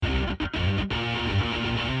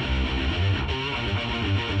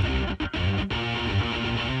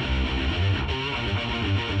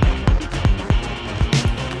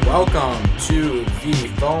Welcome to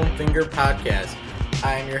the Foam Finger Podcast.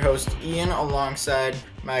 I am your host, Ian, alongside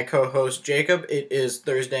my co-host, Jacob. It is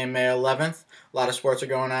Thursday, May 11th. A lot of sports are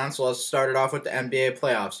going on, so let's start it off with the NBA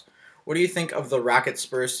playoffs. What do you think of the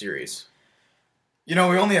Rockets-Spurs series? You know,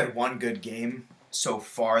 we only had one good game so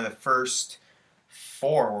far. The first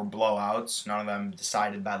four were blowouts. None of them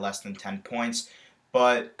decided by less than 10 points.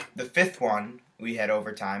 But the fifth one, we had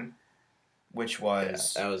overtime, which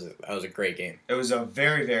was... Yeah, that was a great game. It was a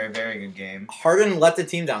very, very, very good game. Harden let the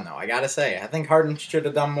team down, though, I gotta say. I think Harden should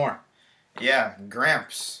have done more. Yeah,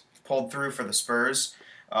 Gramps pulled through for the Spurs.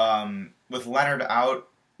 With Leonard out,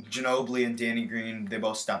 Ginobili and Danny Green, they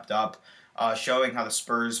both stepped up, showing how the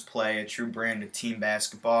Spurs play a true brand of team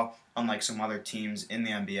basketball, unlike some other teams in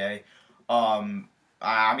the NBA.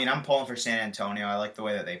 I'm pulling for San Antonio. I like the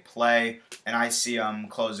way that they play, and I see them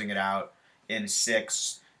closing it out in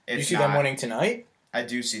 6. You see them winning tonight? I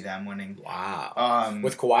do see them winning. Wow.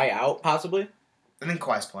 With Kawhi out, possibly? I think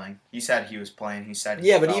Kawhi's playing. He said he was playing. He said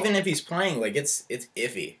but even if he's playing, like, it's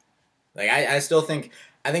iffy. Like, I still think...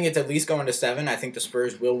 I think it's at least going to 7. I think the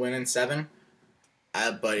Spurs will win in 7.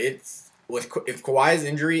 But if Kawhi's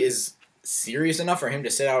injury is serious enough for him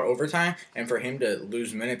to sit out overtime and for him to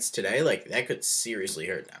lose minutes today, like, that could seriously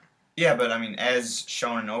hurt them. Yeah, but, as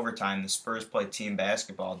shown in overtime, the Spurs play team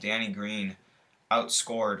basketball. Danny Green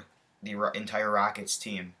outscored the entire Rockets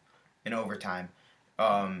team in overtime.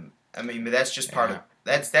 But that's just part of...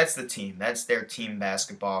 That's the team. That's their team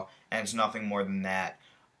basketball, and it's nothing more than that.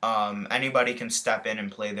 Anybody can step in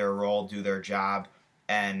and play their role, do their job,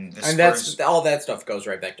 and the Spurs... that's all that stuff goes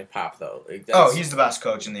right back to Pop, though. He's the best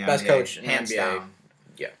coach in the NBA. Best coach in the hands NBA. down.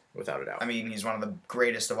 Yeah, without a doubt. He's one of the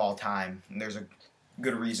greatest of all time. And there's a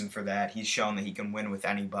good reason for that. He's shown that he can win with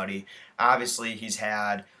anybody. Obviously, he's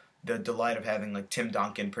had the delight of having Tim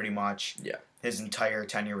Duncan pretty much his entire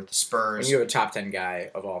tenure with the Spurs. When you have a top 10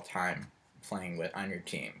 guy of all time playing on your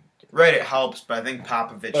team. Right, it helps, but I think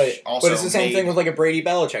Popovich also... But it's the same thing with a Brady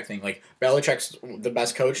Belichick thing. Like, Belichick's the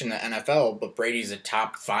best coach in the NFL, but Brady's a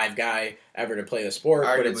top 5 guy ever to play the sport.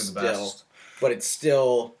 Arguably but it's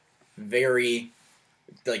still very,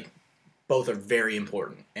 both are very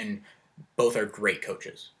important, and both are great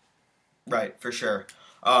coaches. Right, for sure.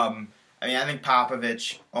 I think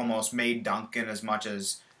Popovich almost made Duncan as much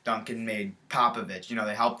as Duncan made Popovich.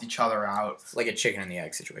 They helped each other out. It's like a chicken and the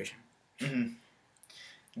egg situation. Mm-hmm.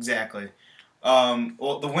 Exactly.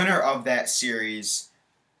 The winner of that series,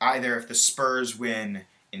 either if the Spurs win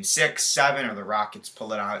in 6, 7, or the Rockets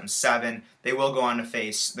pull it out in 7, they will go on to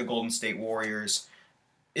face the Golden State Warriors.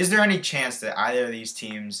 Is there any chance that either of these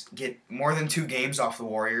teams get more than 2 games off the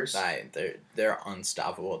Warriors? They're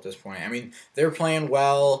unstoppable at this point. They're playing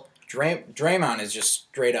well. Draymond is just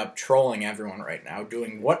straight up trolling everyone right now,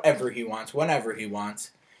 doing whatever he wants, whenever he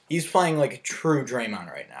wants. He's playing like a true Draymond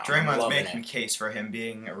right now. Draymond's making a case for him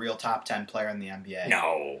being a real top 10 player in the NBA.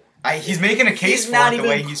 No. He's making a case for it the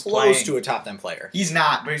way he's playing. He's not even close to a top 10 player. He's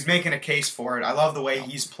not, but he's making a case for it. I love the way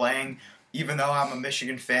he's playing. Even though I'm a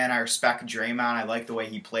Michigan fan, I respect Draymond. I like the way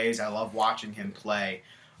he plays. I love watching him play.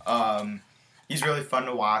 He's really fun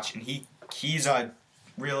to watch, and he's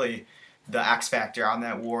really the X factor on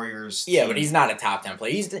that Warriors team. Yeah, but he's not a top 10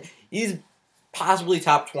 player. He's possibly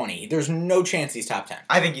top 20. There's no chance he's top 10.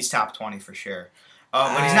 I think he's top 20 for sure.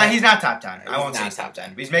 But he's not top 10. I won't say he's top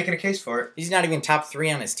 10. But he's making a case for it. He's not even top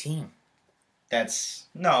 3 on his team. He's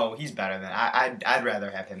better than... I'd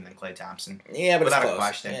rather have him than Klay Thompson. Yeah, but without it's close. A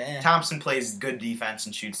question. Yeah. Thompson plays good defense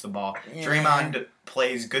and shoots the ball. Yeah. Draymond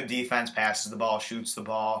plays good defense, passes the ball, shoots the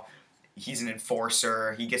ball. He's an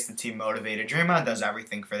enforcer. He gets the team motivated. Draymond does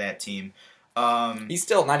everything for that team. He's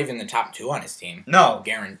still not even the top 2 on his team. No.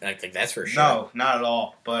 Guaranteed, that's for sure. No, not at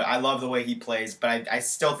all. But I love the way he plays. But I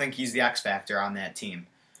still think he's the X factor on that team.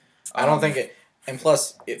 I don't think it... And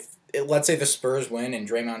plus, let's say the Spurs win and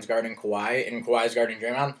Draymond's guarding Kawhi and Kawhi's guarding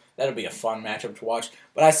Draymond, that'll be a fun matchup to watch.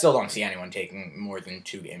 But I still don't see anyone taking more than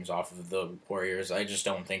 2 games off of the Warriors. I just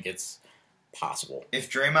don't think it's possible.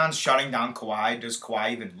 If Draymond's shutting down Kawhi, does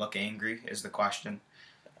Kawhi even look angry is the question.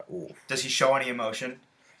 Ooh. Does he show any emotion?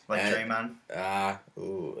 Draymond?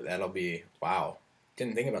 That'll be... Wow.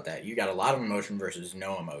 Didn't think about that. You got a lot of emotion versus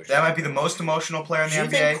no emotion. That might be the most emotional player in the NBA.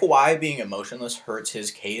 Do you think Kawhi being emotionless hurts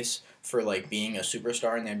his case for, being a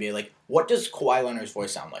superstar in the NBA? What does Kawhi Leonard's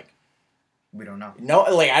voice sound like? We don't know. No,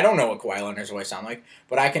 I don't know what Kawhi Leonard's voice sound like,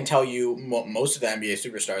 but I can tell you what most of the NBA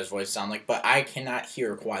superstars' voice sound like, but I cannot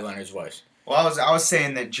hear Kawhi Leonard's voice. Well, I was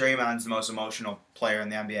saying that Draymond's the most emotional player in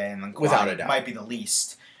the NBA, and then Kawhi without a doubt might be the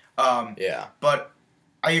least. Yeah. But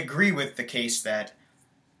I agree with the case that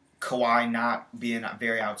Kawhi not being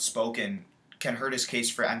very outspoken can hurt his case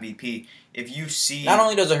for MVP. If you see... Not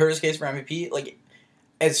only does it hurt his case for MVP,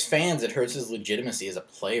 as fans, it hurts his legitimacy as a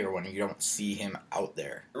player when you don't see him out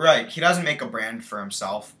there. Right. He doesn't make a brand for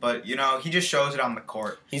himself, but, he just shows it on the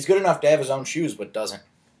court. He's good enough to have his own shoes, but doesn't.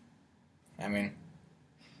 I mean...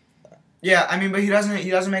 Yeah, but he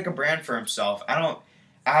doesn't make a brand for himself.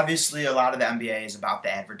 Obviously, a lot of the NBA is about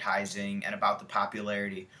the advertising and about the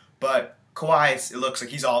popularity, but Kawhi, it looks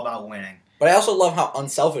like he's all about winning. But I also love how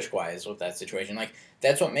unselfish Kawhi is with that situation. Like,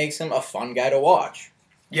 that's what makes him a fun guy to watch.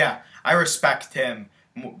 Yeah, I respect him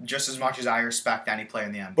just as much as I respect any player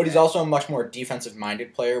in the NBA. But he's also a much more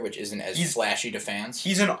defensive-minded player, which isn't as flashy to fans.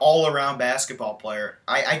 He's an all-around basketball player.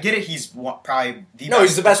 I get it, he's probably the best No,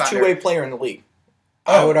 he's the best defender. two-way player in the league.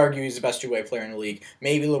 I would argue he's the best two-way player in the league.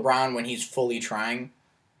 Maybe LeBron when he's fully trying.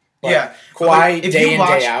 But yeah, Kawhi, day in,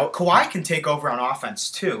 day out. Kawhi can take over on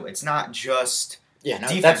offense, too. It's not just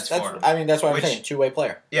that's defense for him. that's what I'm saying, two-way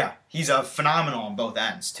player. Yeah, he's a phenomenal on both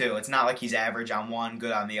ends, too. It's not like he's average on one,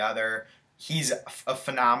 good on the other. He's a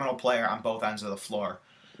phenomenal player on both ends of the floor.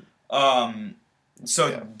 Do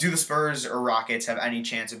the Spurs or Rockets have any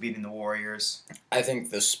chance of beating the Warriors? I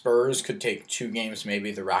think the Spurs could take 2 games.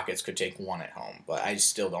 Maybe the Rockets could take 1 at home, but I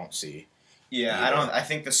still don't see. Yeah, either. I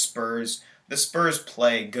think the Spurs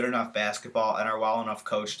play good enough basketball and are well enough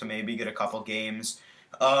coached to maybe get a couple games.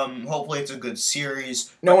 Hopefully it's a good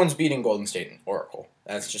series. No one's beating Golden State and Oracle.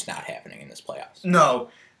 That's just not happening in this playoffs. No,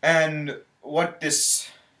 and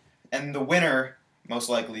the winner, most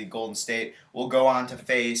likely Golden State, will go on to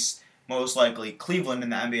face most likely Cleveland in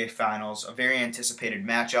the NBA Finals, a very anticipated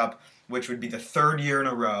matchup, which would be the 3rd year in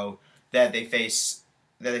a row that they face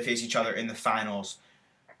each other in the finals.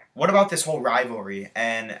 What about this whole rivalry,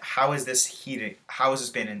 and how is this heating? How has this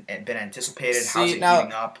been anticipated? How's it heating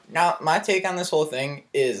up? Now, my take on this whole thing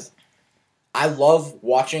is, I love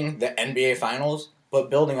watching the NBA Finals, but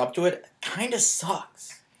building up to it kind of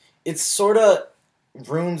sucks. It sort of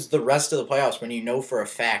ruins the rest of the playoffs when you know for a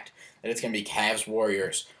fact that it's going to be Cavs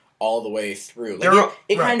Warriors all the way through.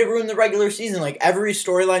 It kind of ruined the regular season. Like, every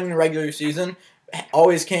storyline in the regular season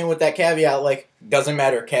always came with that caveat, like, doesn't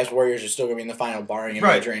matter, Cavs Warriors are still going to be in the final, barring a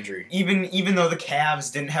major injury. Even though the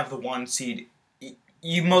Cavs didn't have the 1 seed,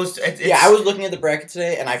 I was looking at the bracket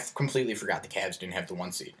today, and I completely forgot the Cavs didn't have the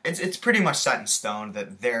 1 seed. It's pretty much set in stone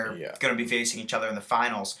that they're going to be facing each other in the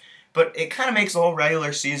finals. But it kind of makes the whole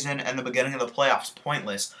regular season and the beginning of the playoffs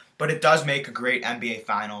pointless. But it does make a great NBA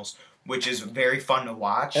Finals, which is very fun to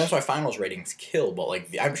watch. And that's why finals ratings kill, but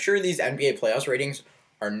I'm sure these NBA playoffs ratings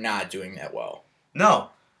are not doing that well. No.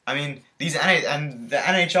 the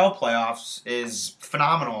NHL playoffs is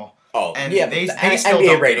phenomenal. Oh, and yeah, they still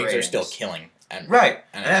NBA ratings are still killing. Right.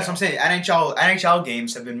 And that's what I'm saying. NHL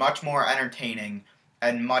games have been much more entertaining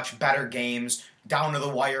and much better games, down to the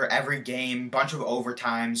wire every game, bunch of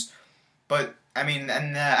overtimes. But, and the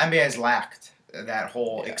NBA has lacked that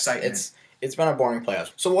whole excitement. It's been a boring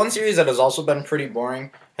playoffs. So one series that has also been pretty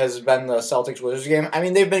boring has been the Celtics-Wizards game.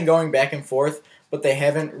 They've been going back and forth, but they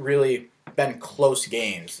haven't really been close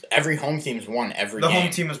games. Every home team's won every game. The home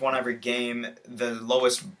team has won every game. The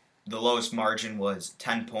lowest margin was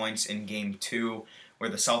 10 points in Game 2, where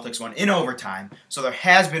the Celtics won in overtime. So there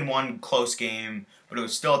has been one close game, but it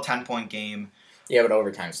was still a 10-point game. Yeah, but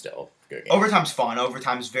overtime's still a good game. Overtime's fun.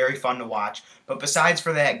 Overtime's very fun to watch. But besides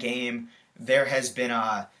for that game, there has been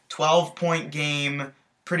a 12-point game,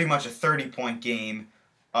 pretty much a 30-point game,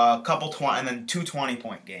 a couple 20, and then 2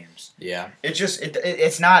 20-point games. Yeah.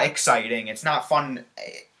 It's not exciting. It's not fun.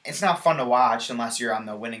 It's not fun to watch unless you're on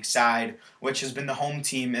the winning side, which has been the home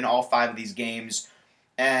team in all 5 of these games.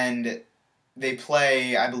 And they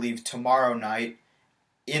play, I believe, tomorrow night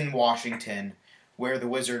in Washington, where the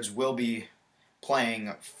Wizards will be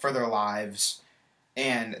playing for their lives.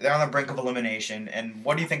 And they're on the brink of elimination. And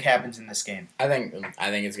what do you think happens in this game? I think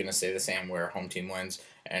it's going to stay the same, where home team wins,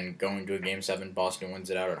 and going to a Game 7, Boston wins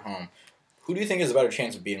it out at home. Who do you think has a better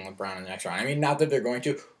chance of beating LeBron in the next round? Not that they're going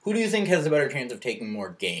to. Who do you think has a better chance of taking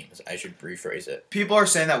more games? I should rephrase it. People are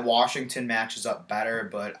saying that Washington matches up better,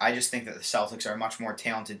 but I just think that the Celtics are a much more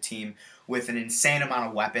talented team with an insane amount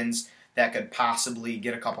of weapons that could possibly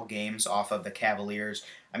get a couple games off of the Cavaliers.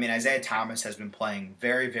 Isaiah Thomas has been playing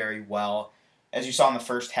very, very well. As you saw in the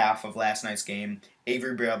first half of last night's game,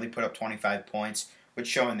 Avery Bradley put up 25 points, which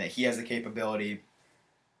showing that he has the capability.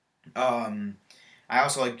 I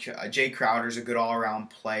also like Jay Crowder's a good all-around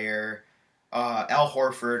player. Al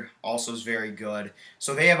Horford also is very good.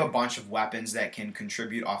 So they have a bunch of weapons that can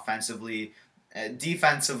contribute offensively.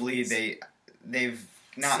 Defensively, they've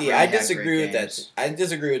not. See, really I had disagree great with that. games. I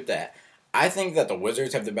disagree with that. I think that the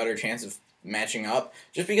Wizards have the better chance of matching up,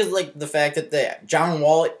 just because the fact that John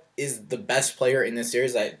Wall is the best player in this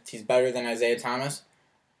series. That he's better than Isaiah Thomas,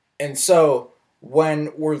 and so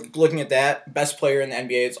when we're looking at that, best player in the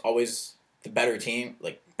NBA is always the better team.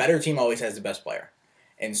 Like, better team always has the best player.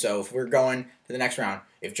 And so if we're going to the next round,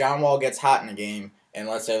 if John Wall gets hot in a game, and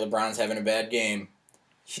let's say LeBron's having a bad game,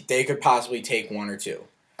 they could possibly take one or two.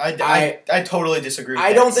 I totally disagree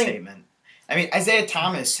with that statement. I mean, Isaiah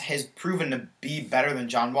Thomas has proven to be better than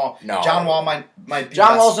John Wall. No. John Wall might be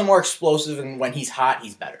John Wall's more explosive, and when he's hot,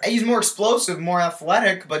 he's better. He's more explosive, more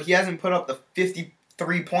athletic, but he hasn't put up the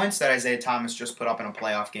 53 points that Isaiah Thomas just put up in a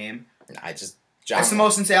playoff game. That's the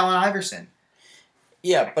most since Allen Iverson.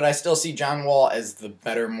 Yeah, but I still see John Wall as the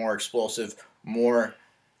better, more explosive, more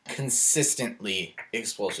consistently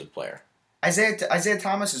explosive player. Isaiah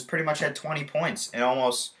Thomas has pretty much had 20 points, and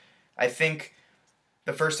almost, I think,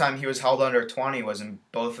 the first time he was held under 20 was in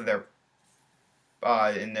both of their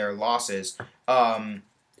losses. But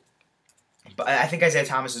I think Isaiah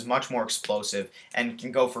Thomas is much more explosive and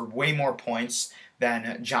can go for way more points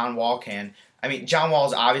than John Wall can. I mean, John Wall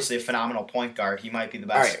is obviously a phenomenal point guard. He might be the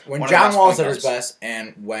best. All right, when John Wall is at his best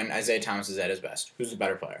and when Isaiah Thomas is at his best, who's the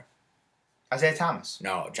better player? Isaiah Thomas.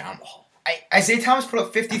 No, John Wall. Isaiah Thomas put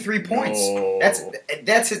up 53 points. No.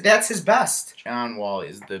 That's his best. John Wall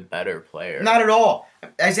is the better player. Not at all.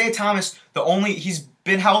 Isaiah Thomas, he's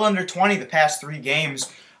been held under 20 the past 3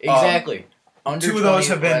 games. Exactly. Under two of those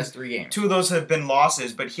have been last 3 games. 2 of those have been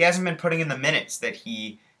losses, but he hasn't been putting in the minutes that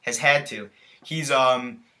he has had to. He's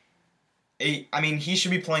he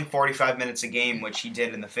should be playing 45 minutes a game, which he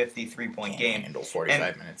did in the 53-point game. Handle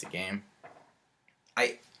 45 minutes a game.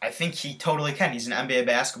 I think he totally can. He's an NBA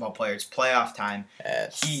basketball player. It's playoff time.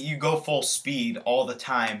 You go full speed all the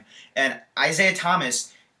time. And Isaiah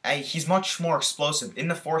Thomas, he's much more explosive. In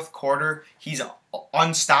the fourth quarter, he's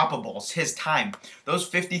unstoppable. It's his time. Those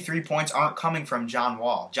 53 points aren't coming from John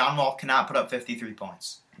Wall. John Wall cannot put up 53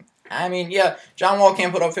 points. I mean, yeah, John Wall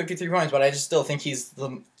can't put up 53 points, but I just still think his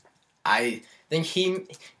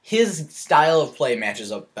style of play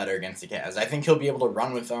matches up better against the Cavs. I think he'll be able to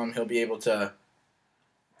run with them. He'll be able to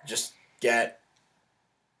just get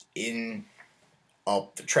in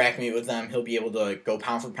the track meet with them. He'll be able to go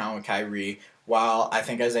pound for pound with Kyrie, while I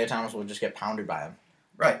think Isaiah Thomas will just get pounded by him.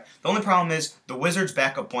 Right. The only problem is the Wizards'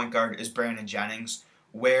 backup point guard is Brandon Jennings,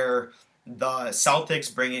 where the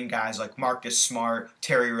Celtics bring in guys like Marcus Smart,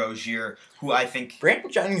 Terry Rozier, who I think... Brandon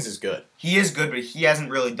Jennings is good. He is good, but he hasn't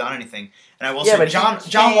really done anything. And I will say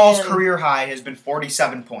John Wall's career high has been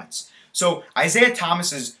 47 points. So Isaiah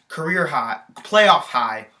Thomas's career high, playoff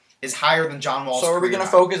high, is higher than John Wall's career high. So are we going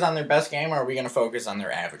to focus on their best game, or are we going to focus on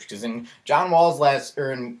their average? Because in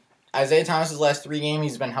Isaiah Thomas's last 3 games,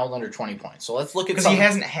 he's been held under 20 points. So let's look at because he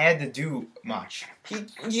hasn't had to do much.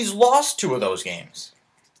 He's lost 2 of those games.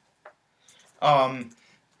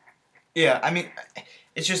 Yeah, I mean,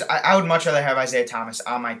 it's just I would much rather have Isaiah Thomas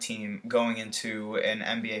on my team going into an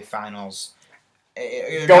NBA Finals.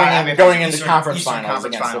 Going into conference finals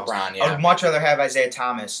against LeBron, yeah. I would much rather have Isaiah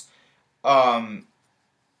Thomas. Okay,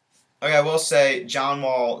 I will say John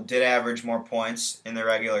Wall did average more points in the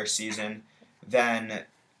regular season than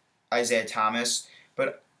Isaiah Thomas,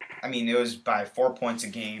 but I mean it was by 4 points a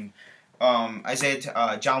game.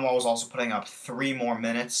 John Wall was also putting up 3 more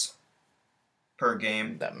minutes per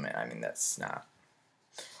game. That's not.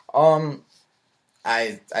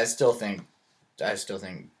 I still think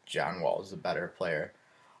John Wall is a better player.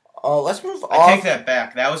 Let's move off. I take that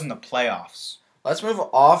back. That was in the playoffs. Let's move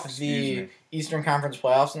off the Eastern Conference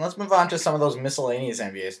playoffs, and let's move on to some of those miscellaneous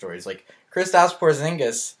NBA stories, like Kristaps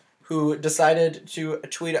Porzingis, who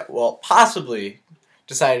possibly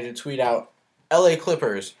decided to tweet out LA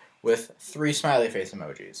Clippers with 3 smiley face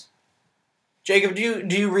emojis. Jacob, do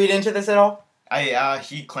you read into this at all?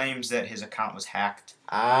 He claims that his account was hacked.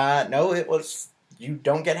 No, it was. You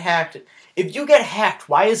don't get hacked. If you get hacked,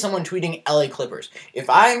 why is someone tweeting LA Clippers?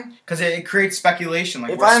 Because it creates speculation.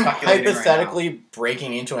 If I'm hypothetically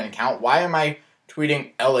breaking into an account, why am I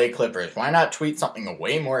tweeting LA Clippers? Why not tweet something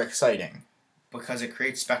way more exciting? Because it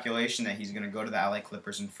creates speculation that he's going to go to the LA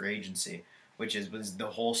Clippers in free agency, which was the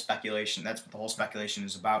whole speculation. That's what the whole speculation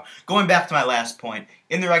is about. Going back to my last point,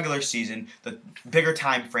 in the regular season, the bigger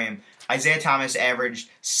time frame, Isaiah Thomas averaged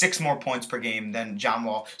 6 more points per game than John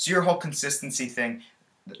Wall. So your whole consistency thing,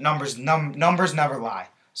 numbers never lie.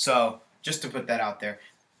 So just to put that out there,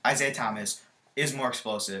 Isaiah Thomas is more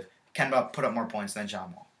explosive, can put up more points than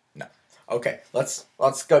John Wall. No. Okay, let's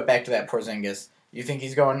go back to that Porzingis. You think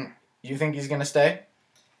he's going to stay?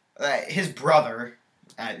 His brother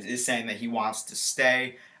is saying that he wants to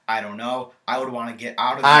stay. I don't know. I would want to get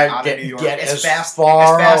out of New York as fast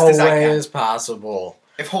as I can. As possible.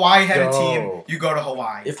 If Hawaii had a team, you go to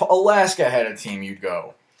Hawaii. If Alaska had a team, you'd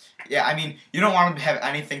go. Yeah, I mean, you don't want to have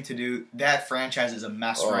anything to do. That franchise is a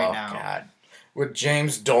mess right now. God. with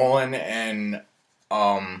James Dolan and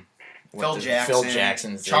Phil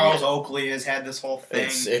Jackson's Charles Oakley has had this whole thing.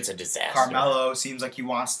 It's a disaster. Carmelo seems like he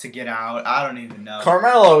wants to get out. I don't even know.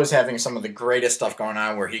 Carmelo is having some of the greatest stuff going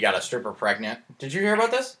on where he got a stripper pregnant. Did you hear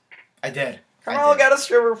about this? I did. Carmelo got a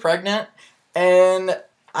stripper pregnant, and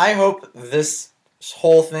I hope this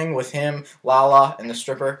whole thing with him, Lala, and the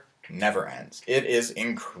stripper never ends. It is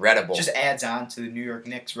incredible. Just adds on to the New York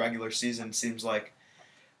Knicks regular season, seems like.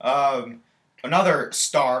 Another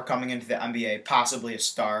star coming into the NBA, possibly a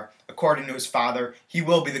star. According to his father, he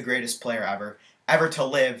will be the greatest player ever to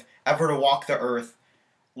live, ever to walk the earth.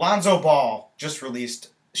 Lonzo Ball just released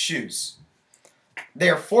shoes.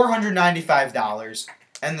 They are $495,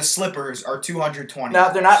 and the slippers are $220. Now,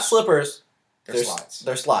 they're not slippers. They're slides.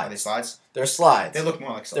 They're slides. Are they slides? They're slides. They look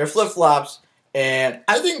more like slides. They're flip-flops, and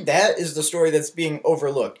I think that is the story that's being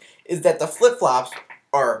overlooked, is that the flip-flops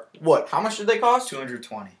are, what, how much did they cost?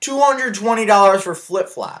 $220. $220 for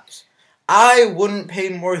flip-flops. I wouldn't pay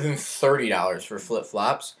more than $30 for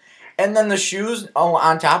flip-flops. And then the shoes,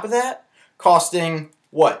 on top of that, costing,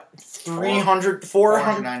 what,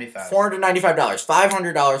 $495.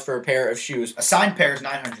 $500 for a pair of shoes. A signed pair is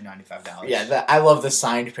 $995. Yeah, I love the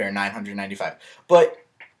signed pair, $995. But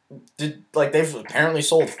they've apparently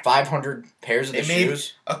sold 500 pairs of the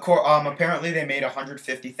shoes. Apparently they made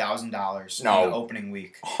 $150,000 in the opening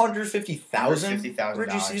week. $150,000?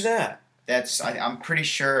 Where'd you see that? I'm pretty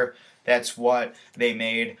sure that's what they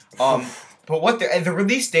made. But what the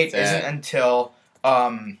release date isn't until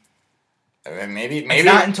maybe it's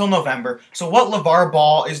not until November. So what LaVar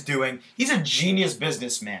Ball is doing, he's a genius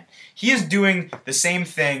businessman. He is doing the same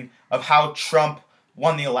thing of how Trump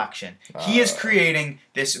won the election. He is creating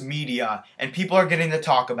this media, and people are getting to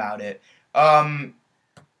talk about it.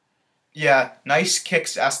 Yeah, Nice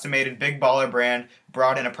Kicks estimated big baller brand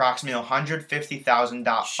brought in approximately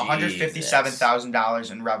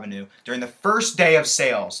 $157,000 in revenue during the first day of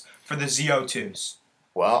sales for the ZO2s.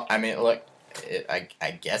 Well, I mean, look, I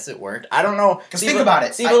guess it worked. I don't know. Because think about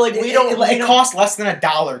it. It costs less than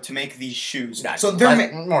 $1 to make these shoes. So they're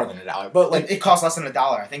more than $1, but it costs less than $1.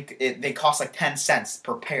 I think they cost like 10 cents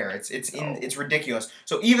per pair. It's ridiculous.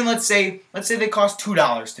 So even let's say they cost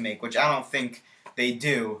 $2 to make, which I don't think they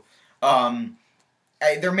do.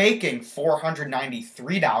 They're making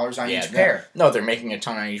 $493 on each pair. No, they're making a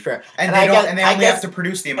ton on each pair, and they only have to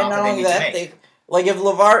produce the amount that they need to make. If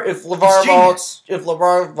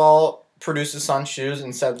LaVar Ball produced his son's shoes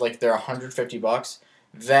and said they're $150,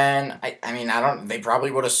 then they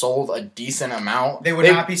probably would have sold a decent amount. They would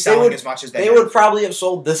not be selling as much as they would probably have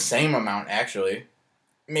sold the same amount actually.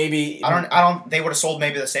 Maybe they would have sold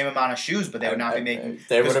maybe the same amount of shoes, but they would not be making.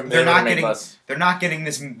 They're not getting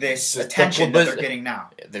this attention that they're getting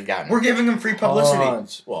now. They've gotten. We're giving them free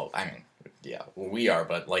publicity. We are,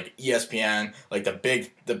 but ESPN,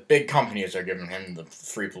 the big companies are giving him the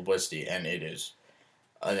free publicity, and it is.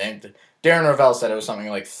 I think Darren Rovell said it was something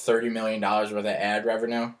like $30 million worth of ad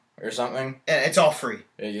revenue or something. And it's all free.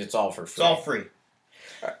 It's all for free. It's all free.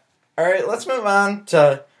 All right, let's move on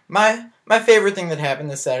to my favorite thing that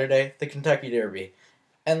happened this Saturday, the Kentucky Derby.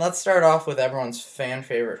 And let's start off with everyone's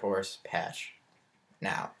fan-favorite horse, Patch.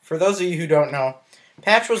 Now, for those of you who don't know,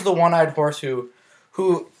 Patch was the one-eyed horse who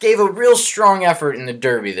gave a real strong effort in the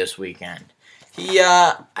Derby this weekend. He,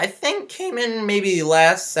 I think, came in maybe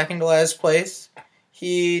second to last place.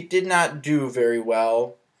 He did not do very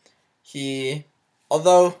well.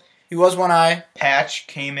 Although he was one eye. Patch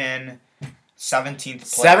came in 17th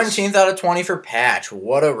place. 17th out of 20 for Patch.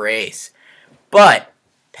 What a race. But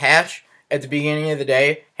Patch, at the beginning of the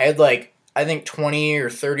day, had I think 20 or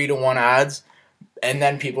 30 to 1 odds. And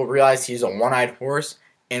then people realized he's a one-eyed horse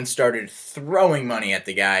and started throwing money at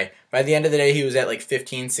the guy. By the end of the day, he was at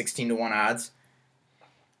 15, 16 to 1 odds.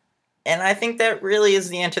 And I think that really is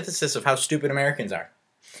the antithesis of how stupid Americans are.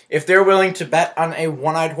 If they're willing to bet on a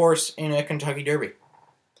one-eyed horse in a Kentucky Derby.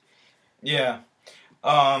 Yeah.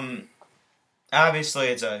 Obviously,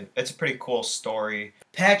 it's a pretty cool story.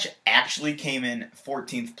 Patch actually came in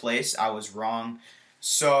 14th place. I was wrong.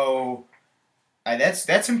 So,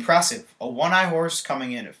 that's impressive. A one-eye horse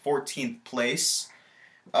coming in at 14th place.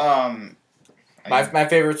 My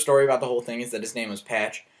favorite story about the whole thing is that his name was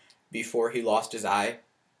Patch before he lost his eye,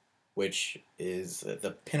 which is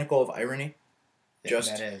the pinnacle of irony.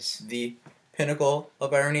 That is. The pinnacle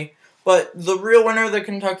of irony. But the real winner of the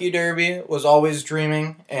Kentucky Derby was Always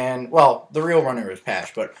Dreaming, and, the real winner was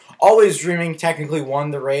Patch, but Always Dreaming technically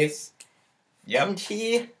won the race. Yep. And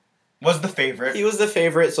he was the favorite. He was the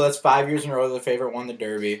favorite, so that's 5 years in a row the favorite won the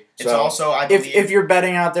Derby. It's also, I believe... If you're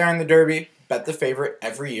betting out there on the Derby, bet the favorite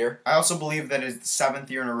every year. I also believe that it's the 7th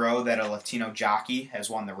year in a row that a Latino jockey has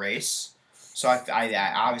won the race. So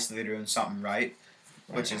I obviously they're doing something right,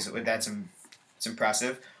 it's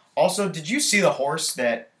impressive. Also, did you see the horse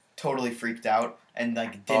that totally freaked out and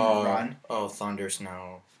didn't run? Oh, Thunder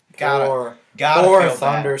Snow. Gotta Poor feel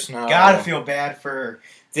Thunder bad. Snow. Gotta feel bad for.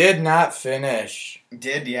 Did not finish.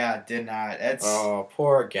 Did not. It's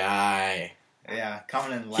poor guy. Yeah,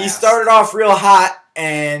 coming in last. He started off real hot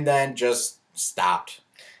and then just stopped.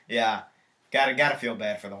 Yeah, gotta feel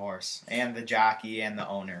bad for the horse and the jockey and the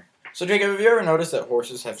owner. So Jacob, have you ever noticed that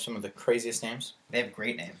horses have some of the craziest names? They have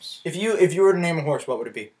great names. If you were to name a horse, what would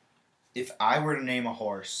it be? If I were to name a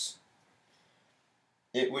horse,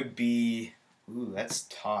 it would be. Ooh, that's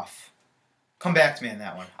tough. Come back to me on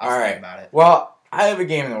that one. I'll think about it. Well, I have a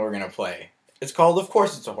game that we're gonna play. It's called Of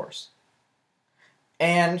Course It's a Horse.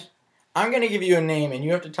 And I'm gonna give you a name, and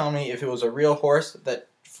you have to tell me if it was a real horse that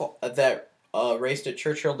raced at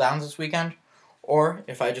Churchill Downs this weekend, or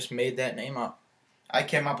if I just made that name up. I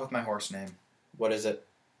came up with my horse name. What is it?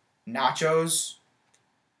 Nachos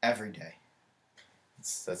every day.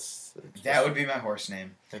 That would be my horse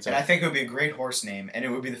name. And I think it would be a great horse name, and it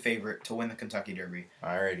would be the favorite to win the Kentucky Derby.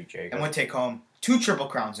 Alrighty, Jacob. And would take home 2 Triple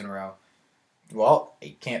Crowns in a row. Well,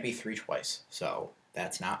 it can't be 3 twice, so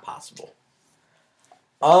that's not possible.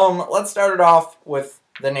 Let's start it off with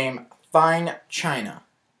the name Fine China.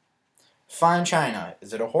 Fine China.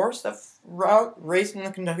 Is it a horse that raced in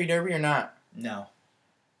the Kentucky Derby or not? No.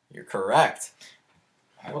 You're correct.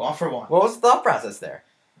 All right, 1 for 1. What was the thought process there?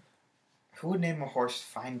 Who would name a horse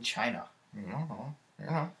Fine China? I don't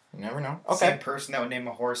know. You never know. Okay. Same person that would name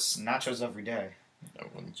a horse Nachos every day.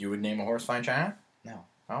 You would name a horse Fine China? No.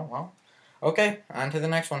 Oh, well. Okay, on to the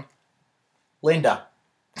next one. Linda.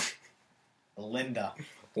 Linda.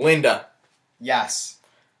 Yes.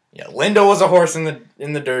 Yeah, Linda was a horse in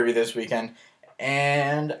the Derby this weekend,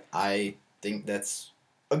 and I think that's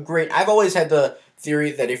a great. I've always had the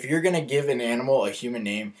theory that if you're gonna give an animal a human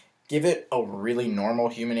name, give it a really normal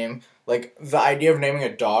human name. Like the idea of naming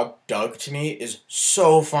a dog Doug to me is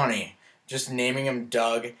so funny. Just naming him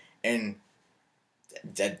Doug, and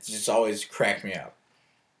that just always cracked me up.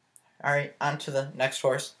 All right, on to the next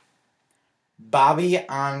horse. Bobby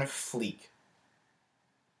on Fleek.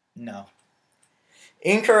 No.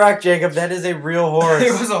 Incorrect, Jacob. That is a real horse.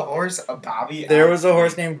 There was a horse, a Bobby. There was a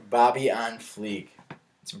horse named Bobby on Fleek.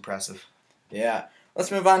 It's impressive. Yeah. Let's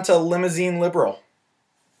move on to Limousine Liberal.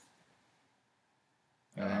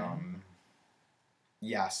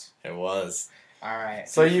 Yes. It was. All right.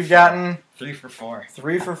 So you've gotten 3 for 4.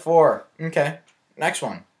 3 for 4. Okay. Next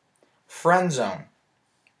one. Friend Zone.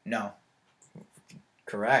 No.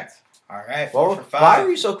 Correct. All right. 4 for 5. Why were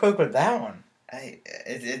you so quick with that one?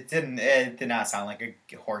 It did not sound like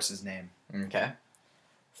a horse's name. Okay.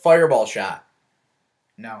 Fireball Shot.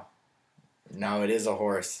 No. No, it is a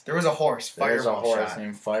horse. There was a horse. There's a horse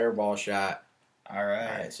named Fireball Shot. All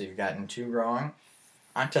right. All right, so you've gotten 2 wrong.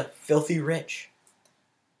 On to Filthy Rich.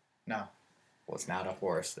 No. Well, it's not a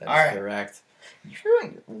horse. That's right. Correct. You're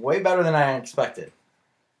doing way better than I expected.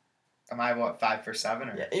 Am I, 5 for 7?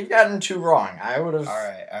 Or? Yeah, you've gotten 2 wrong. I would have... All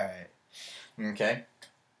right. Okay.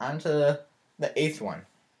 On to the 8th one.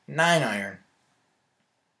 9-iron.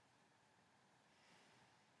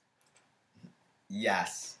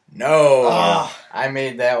 Yes. No. Oh. I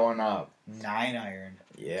made that one up. 9-iron.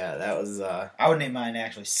 Yeah, that was... I would name mine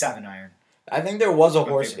actually 7-iron. I think there was a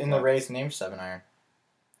horse in the race named 7-iron.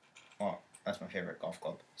 Well, that's my favorite golf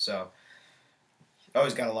club. So,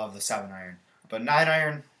 always gotta love the 7-iron. But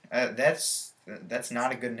 9-iron, that's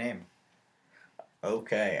not a good name.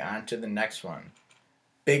 Okay, on to the next one.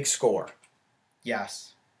 Big Score.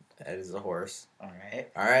 Yes. That is a horse. All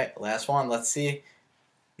right, last one. Let's see.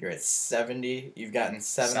 You're at 70. You've gotten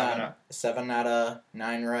 7 out of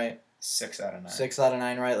 9 right. 6 out of 9. 6 out of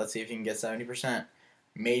 9 right. Let's see if you can get 70%.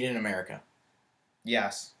 Made in America.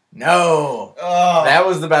 Yes. No. Oh. That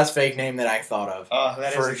was the best fake name that I thought of. Oh,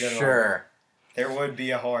 that is a good sure. One. There would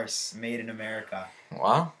be a horse made in America.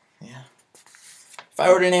 Well, yeah. If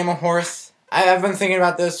I were to name a horse, I've been thinking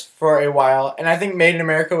about this for a while, and I think Made in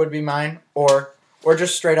America would be mine, or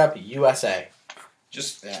just straight up USA.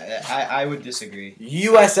 I would disagree.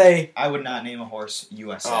 USA. I would not name a horse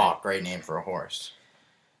USA. Oh, great name for a horse.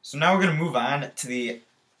 So now we're going to move on to the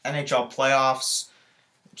NHL playoffs.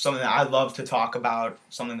 Something that I love to talk about.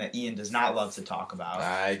 Something that Ian does not love to talk about.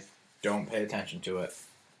 I don't pay attention to it.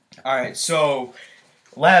 All right, so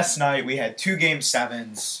last night we had 2 Game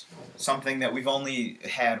 7s. Something that we've only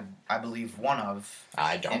had, I believe, one of.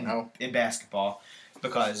 I don't know. In basketball.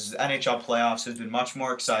 Because NHL playoffs has been much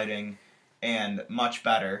more exciting and much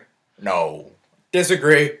better. No.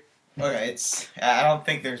 Disagree. Okay, I don't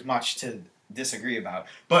think there's much to disagree about.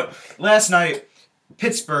 But last night,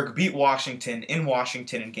 Pittsburgh beat Washington in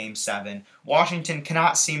Washington in Game 7. Washington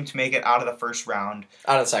cannot seem to make it out of the first round.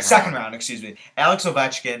 Out of the second round. Excuse me. Alex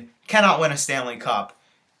Ovechkin cannot win a Stanley Cup.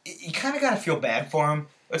 You kind of got to feel bad for him.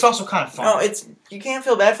 It's also kind of fun. No, you can't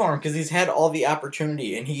feel bad for him because he's had all the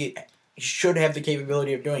opportunity and he should have the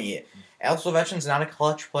capability of doing it. Alex Ovechkin's not a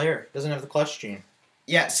clutch player. Doesn't have the clutch gene.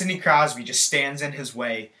 Yeah, Sidney Crosby just stands in his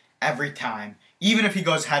way every time. Even if he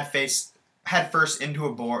goes head first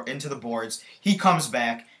into the boards, he comes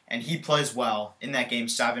back and he plays well in that Game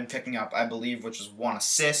 7, picking up, I believe, which was 1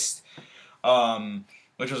 assist,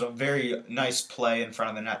 which was a very nice play in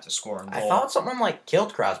front of the net to score a goal. I thought someone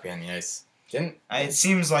killed Crosby on the ice. Didn't? It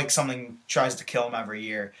seems like something tries to kill him every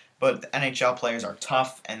year, but the NHL players are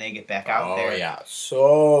tough and they get back out there. Oh yeah,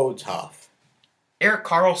 so tough. Erik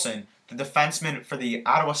Karlsson, the defenseman for the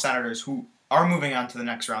Ottawa Senators, who are moving on to the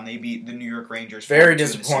next round. They beat the New York Rangers. Very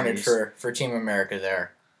disappointed for Team America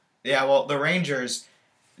there. Yeah, well, the Rangers,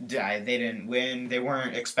 they didn't win. They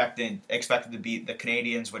weren't expected to beat the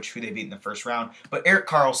Canadians, who they beat in the first round. But Erik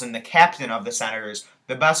Karlsson, the captain of the Senators,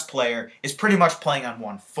 the best player, is pretty much playing on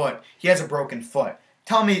one foot. He has a broken foot.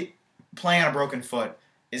 Tell me playing on a broken foot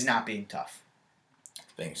is not being tough.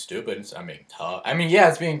 It's being stupid. It's not being tough. I mean, yeah,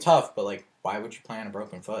 it's being tough, but why would you play on a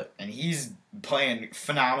broken foot? And he's playing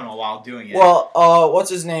phenomenal while doing it. Well, what's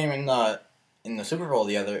his name in the Super Bowl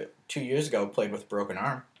 2 years ago played with a broken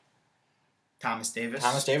arm? Thomas Davis.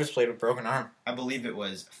 Thomas Davis played with a broken arm. I believe it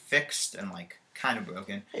was fixed and kind of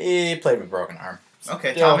broken. He played with a broken arm.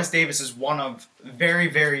 Okay, Thomas Davis is one of very,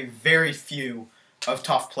 very, very few of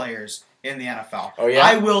tough players in the NFL. Oh yeah.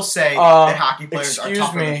 I will say that hockey players are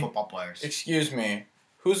tougher than football players. Excuse me.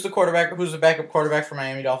 Who's the quarterback? Who's the backup quarterback for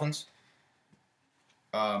Miami Dolphins?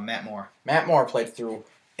 Matt Moore. Matt Moore played through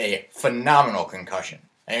a phenomenal concussion.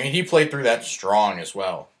 I mean, he played through that strong as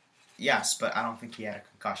well. Yes, but I don't think he had a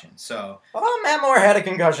concussion. So. Well, Matt Moore had a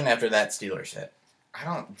concussion after that Steelers hit.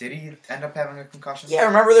 Did he end up having a concussion? Yeah,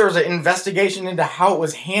 remember there was an investigation into how it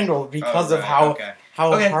was handled because of how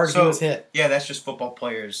hard he was hit. Yeah, that's just football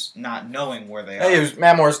players not knowing where they are. Hey,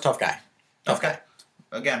 Matt Moore's a tough guy. Tough guy.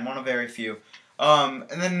 Again, one of very few. And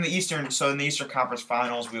then in the Eastern Conference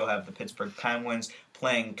Finals, we'll have the Pittsburgh Penguins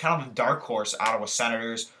playing kind of a dark horse Ottawa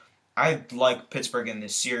Senators. I like Pittsburgh in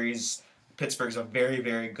this series. Pittsburgh's a very,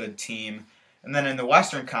 very good team. And then in the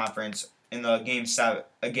Western Conference, in the Game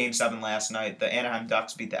 7 last night, the Anaheim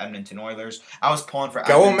Ducks beat the Edmonton Oilers. I was pulling for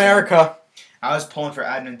Edmonton. Go America! I was pulling for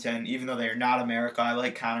Edmonton, even though they are not America. I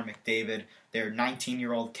like Connor McDavid, their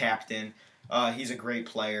 19-year-old captain. He's a great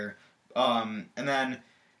player. And then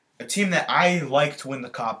a team that I like to win the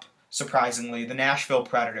Cup, surprisingly, the Nashville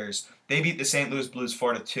Predators. They beat the St. Louis Blues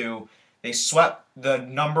 4-2. They swept the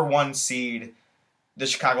number 1 seed, the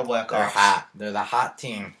Chicago Blackhawks. They're hot. They're the hot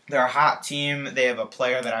team. They're a hot team. They have a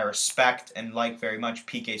player that I respect and like very much,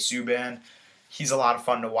 PK Subban. He's a lot of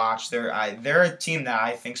fun to watch. They're a team that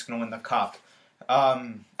I think is going to win the Cup.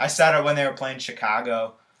 I said it when they were playing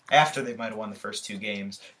Chicago, after they might have won the first 2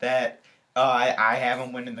 games, that I have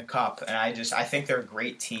them winning the Cup. And I think they're a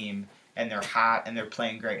great team, and they're hot, and they're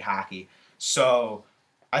playing great hockey. So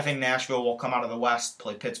I think Nashville will come out of the West,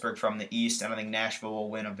 play Pittsburgh from the East, and I think Nashville will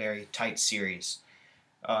win a very tight series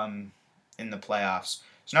in the playoffs.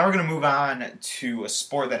 So now we're going to move on to a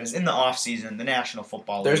sport that is in the off-season, the National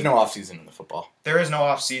Football League. There's no off-season in the football. There is no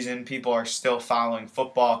off-season. People are still following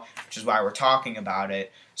football, which is why we're talking about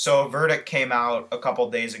it. So a verdict came out a couple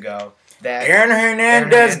days ago that Aaron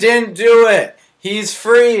Hernandez didn't do it. He's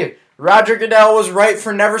free. Roger Goodell was right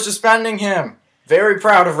for never suspending him. Very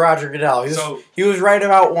proud of Roger Goodell. He was right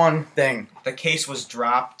about one thing. The case was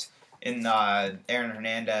dropped in the Aaron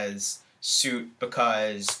Hernandez suit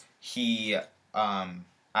because he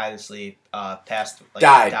obviously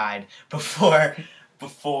died before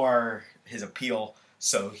his appeal.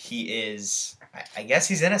 So he is, I guess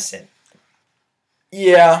he's innocent.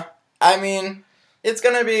 Yeah, I mean, it's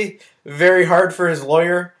going to be very hard for his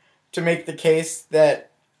lawyer to make the case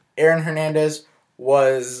that Aaron Hernandez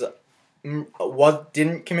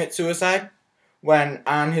didn't commit suicide, when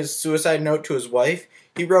on his suicide note to his wife,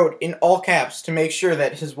 he wrote in all caps to make sure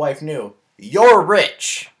that his wife knew, "You're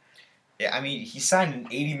rich." Yeah, I mean, he signed an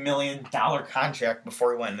 $80 million contract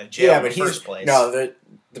before he went into jail in the first place. No,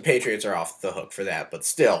 the Patriots are off the hook for that, but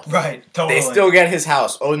still. Right, totally. They still get his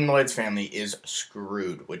house. Odin Lloyd's family is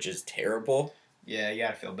screwed, which is terrible. Yeah, you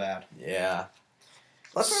gotta feel bad. Yeah.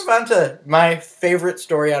 Let's move on to my favorite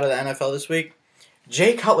story out of the NFL this week.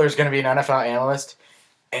 Jay Cutler is going to be an NFL analyst,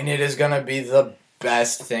 and it is going to be the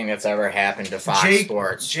best thing that's ever happened to Fox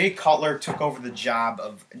Sports. Jay Cutler took over the job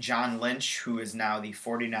of John Lynch, who is now the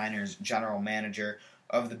 49ers general manager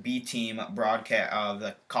of the B team broadcast,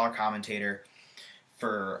 the color commentator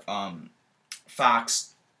for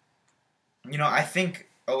Fox. I think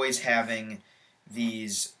always having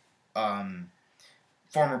these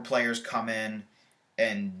former players come in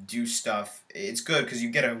and do stuff, it's good because you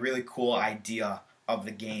get a really cool idea of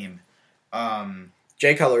the game.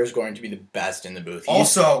 Jay Cutler is going to be the best in the booth.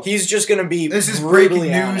 He's just going to be. This is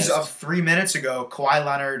breaking news of 3 minutes ago. Kawhi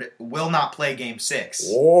Leonard will not play Game 6.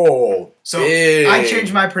 Whoa! So big. I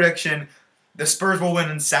changed my prediction. The Spurs will win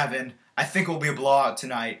in 7. I think it will be a blowout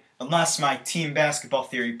tonight, unless my team basketball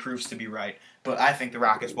theory proves to be right. But I think the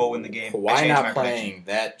Rockets will win the game. Kawhi not playing,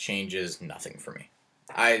 that changes nothing for me.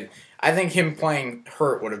 I think him playing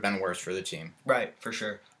hurt would have been worse for the team. Right, for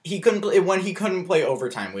sure. He couldn't play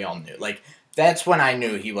overtime. We all knew. That's when I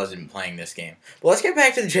knew he wasn't playing this game. But let's get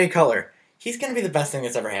back to the Jay Cutler. He's going to be the best thing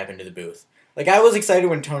that's ever happened to the booth. I was excited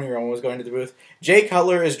when Tony Romo was going to the booth. Jay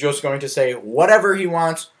Cutler is just going to say whatever he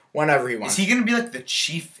wants, whenever he wants. Is he going to be the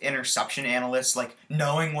chief interception analyst,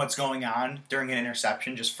 knowing what's going on during an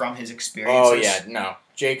interception just from his experiences? Oh, yeah, no.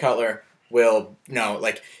 Jay Cutler will know.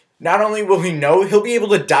 Not only will he know, he'll be able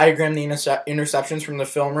to diagram the interceptions from the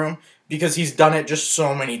film room because he's done it just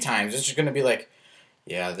so many times. It's just going to be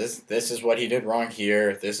yeah, this is what he did wrong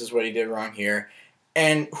here. This is what he did wrong here.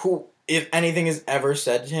 And if anything is ever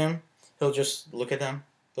said to him, he'll just look at them,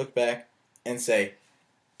 look back, and say,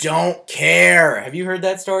 "Don't care." Have you heard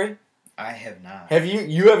that story? I have not. Have you?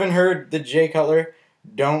 You haven't heard the Jay Cutler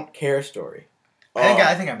 "Don't care" story?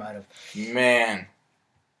 I think I might have. Man.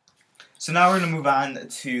 So now we're going to move on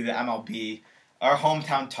to the MLB. Our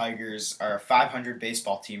hometown Tigers are a 500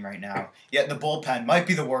 baseball team right now. Yet the bullpen might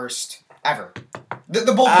be the worst ever. The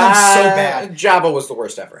bullpen's so bad. Jabba was the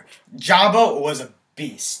worst ever. Jabba was a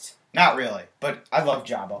beast. Not really, but I love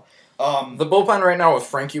Jabba. The bullpen right now with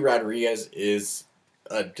Frankie Rodriguez is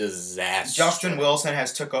a disaster. Justin Wilson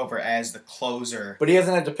has took over as the closer. But he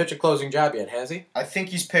hasn't had to pitch a closing job yet, has he? I think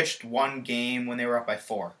he's pitched one game when they were up by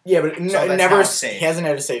 4. Yeah, but he hasn't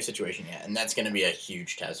had a save situation yet, and that's going to be a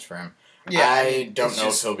huge test for him. Yeah, I don't know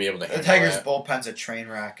if he'll be able to handle the Tigers' that. Bullpen's a train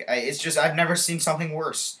wreck. I've never seen something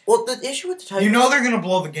worse. Well, the issue with the Tigers... they're going to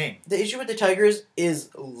blow the game. The issue with the Tigers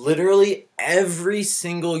is literally every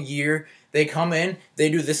single year they come in,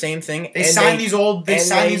 they do the same thing. They sign these old never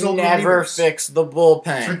relievers. Fix the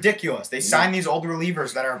bullpen. It's ridiculous. They sign these old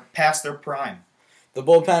relievers that are past their prime. The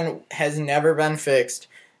bullpen has never been fixed.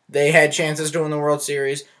 They had chances to win the World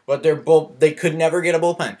Series, but they could never get a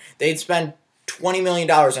bullpen. They'd spend $20 million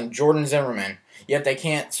on Jordan Zimmerman, yet they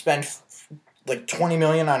can't spend $20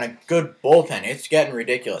 million on a good bullpen. It's getting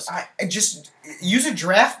ridiculous. I just use a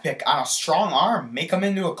draft pick on a strong arm. Make him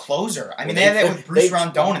into a closer. I mean, they had that with Bruce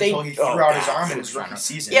Rondon until he threw out his arm in his rookie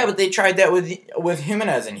season. Yeah, but they tried that with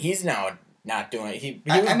Jimenez, and he's now not doing it. He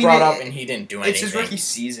was brought up, and he didn't do anything. It's his rookie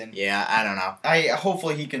season. Yeah, I don't know.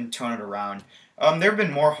 Hopefully he can turn it around. There have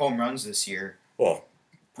been more home runs this year. Well,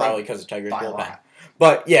 probably because of Tigers' bullpen.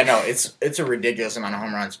 But, yeah, no, it's a ridiculous amount of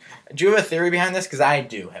home runs. Do you have a theory behind this? Because I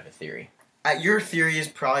do have a theory. Your theory is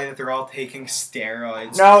probably that they're all taking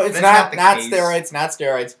steroids. No, it's not steroids, not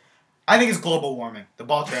steroids. I think it's global warming. The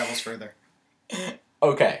ball travels further.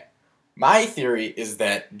 Okay. My theory is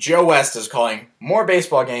that Joe West is calling more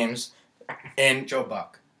baseball games and... Joe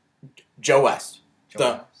Buck. Joe West.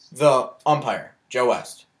 The umpire. Joe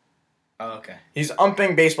West. Oh, okay. He's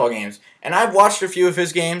umping baseball games. And I've watched a few of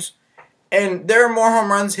his games, and there are more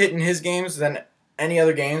home runs hit in his games than any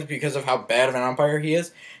other games because of how bad of an umpire he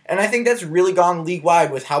is. And I think that's really gone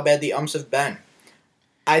league-wide with how bad the umps have been.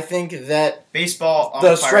 I think that baseball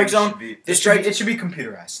the strike zone, it should be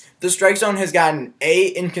computerized. The strike zone has gotten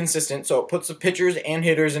inconsistent, so it puts the pitchers and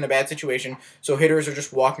hitters in a bad situation. So hitters are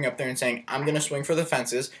just walking up there and saying, "I'm going to swing for the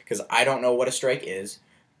fences because I don't know what a strike is."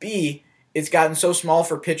 B, it's gotten so small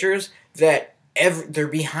for pitchers that they're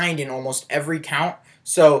behind in almost every count.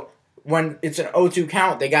 So when it's an 0-2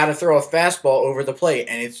 count, they got to throw a fastball over the plate,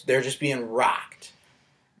 and they're just being rocked.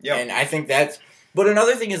 Yep. And I think that's... But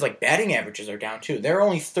another thing is, batting averages are down, too. There are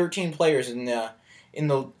only 13 players in the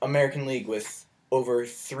American League with over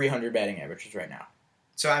 300 batting averages right now.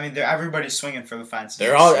 So, I mean, everybody's swinging for the fences.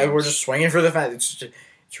 We're just swinging for the fences.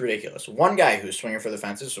 It's ridiculous. One guy who's swinging for the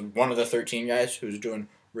fences, one of the 13 guys who's doing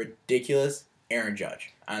ridiculous, Aaron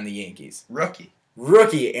Judge on the Yankees.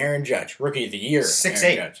 Rookie Aaron Judge. Rookie of the year, 6'8".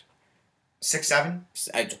 Aaron Judge.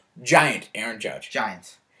 6'7"? Giant Aaron Judge.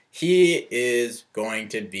 Giant. He is going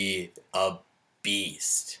to be a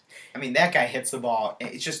beast. I mean, that guy hits the ball.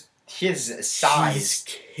 It's just his size. He's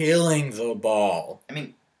killing the ball. I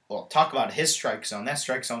mean, well, talk about his strike zone. That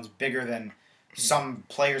strike zone's bigger than some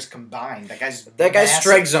players combined. That guy's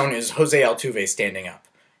strike zone is Jose Altuve standing up.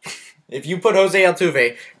 If you put Jose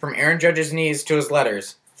Altuve from Aaron Judge's knees to his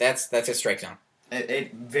letters, that's his strike zone.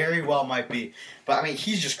 It very well might be. But, I mean,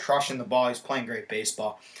 he's just crushing the ball. He's playing great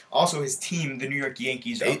baseball. Also, his team, the New York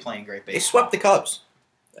Yankees, are playing great baseball. They swept the Cubs.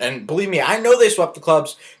 And believe me, I know they swept the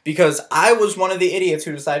Cubs because I was one of the idiots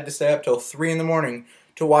who decided to stay up till 3 in the morning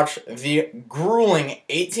to watch the grueling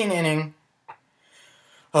 18-inning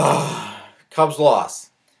Cubs loss.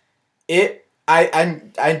 I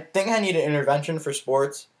think I need an intervention for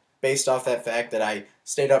sports based off that fact that I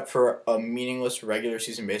stayed up for a meaningless regular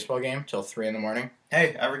season baseball game till 3 in the morning.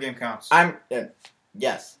 Hey, every game counts.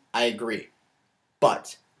 Yes, I agree.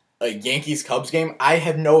 But a Yankees-Cubs game, I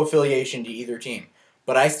have no affiliation to either team.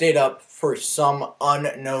 But I stayed up for some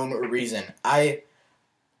unknown reason. I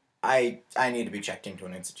need to be checked into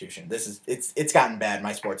an institution. It's gotten bad,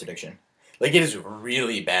 my sports addiction. Like, it is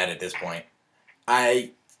really bad at this point.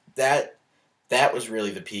 That was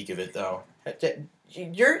really the peak of it, though.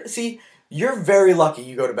 You're very lucky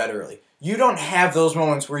you go to bed early. You don't have those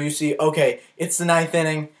moments where you see, okay, it's the 9th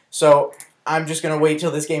inning, so I'm just going to wait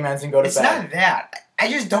till this game ends and go to bed. It's not that. I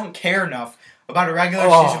just don't care enough about a regular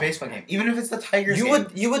season baseball game. Even if it's the Tigers game.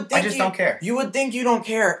 You would think I just don't care. You would think you don't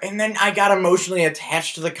care. And then I got emotionally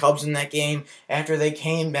attached to the Cubs in that game after they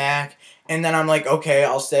came back. And then I'm like, okay,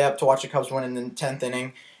 I'll stay up to watch the Cubs win in the 10th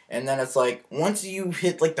inning. And then it's like, once you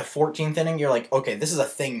hit like the 14th inning, you're like, okay, this is a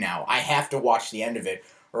thing now. I have to watch the end of it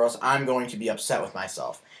or else I'm going to be upset with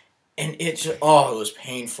myself. And it was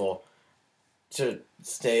painful to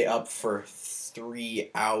stay up for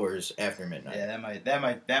 3 hours after midnight. Yeah,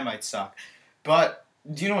 that might suck. But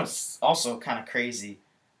do you know what's also kind of crazy?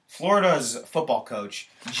 Florida's football coach,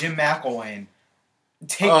 Jim McElwain,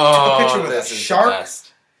 took a picture with a shark.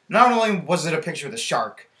 Not only was it a picture with a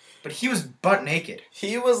shark, but he was butt naked.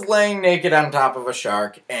 He was laying naked on top of a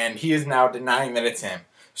shark, and he is now denying that it's him.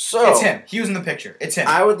 So it's him. He was in the picture. It's him.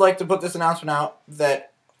 I would like to put this announcement out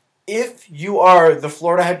that if you are the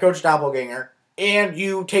Florida head coach doppelganger and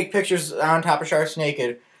you take pictures on top of sharks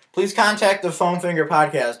naked, please contact the Foam Finger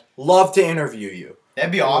Podcast. Love to interview you.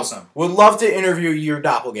 That'd be awesome. Would love to interview your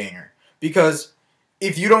doppelganger. Because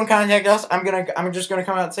if you don't contact us, I'm just gonna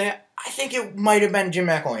come out and say, I think it might have been Jim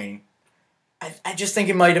McElwain. I just think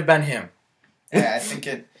it might have been him. Yeah, I think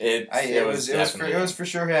it was for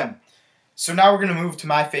sure him. So now we're gonna move to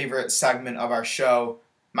my favorite segment of our show,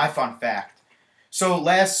 my fun fact. So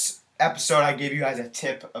last episode I gave you guys a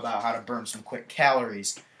tip about how to burn some quick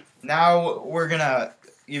calories. Now we're gonna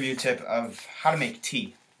give you a tip of how to make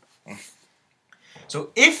tea.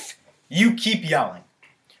 So if you keep yelling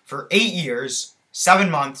for 8 years, 7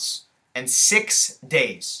 months, and 6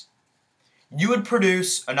 days, you would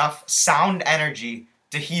produce enough sound energy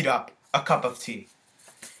to heat up a cup of tea.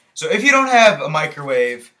 So if you don't have a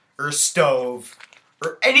microwave or a stove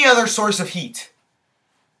or any other source of heat,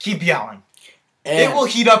 keep yelling. And it will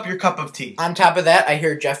heat up your cup of tea. On top of that, I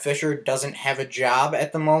hear Jeff Fisher doesn't have a job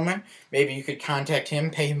at the moment. Maybe you could contact him,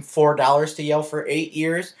 pay him $4 to yell for 8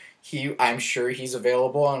 years. I'm sure he's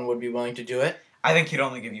available and would be willing to do it. I think he'd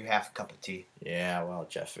only give you half a cup of tea. Yeah, well,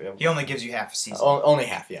 Jeff. He only gives you half a season. Only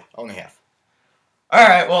half, yeah. Only half. All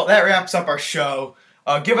right, well, that wraps up our show.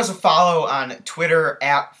 Give us a follow on Twitter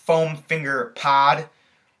at FoamFingerPod.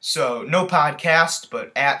 So, no podcast,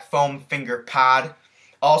 but at FoamFingerPod.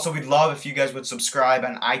 Also, we'd love if you guys would subscribe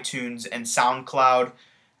on iTunes and SoundCloud.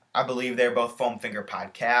 I believe they're both Foam Finger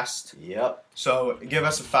Podcast. Yep. So, give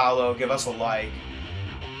us a follow, give us a like.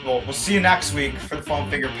 We'll see you next week for the Foam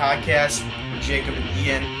Finger Podcast with Jacob and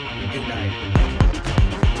Ian. Good night.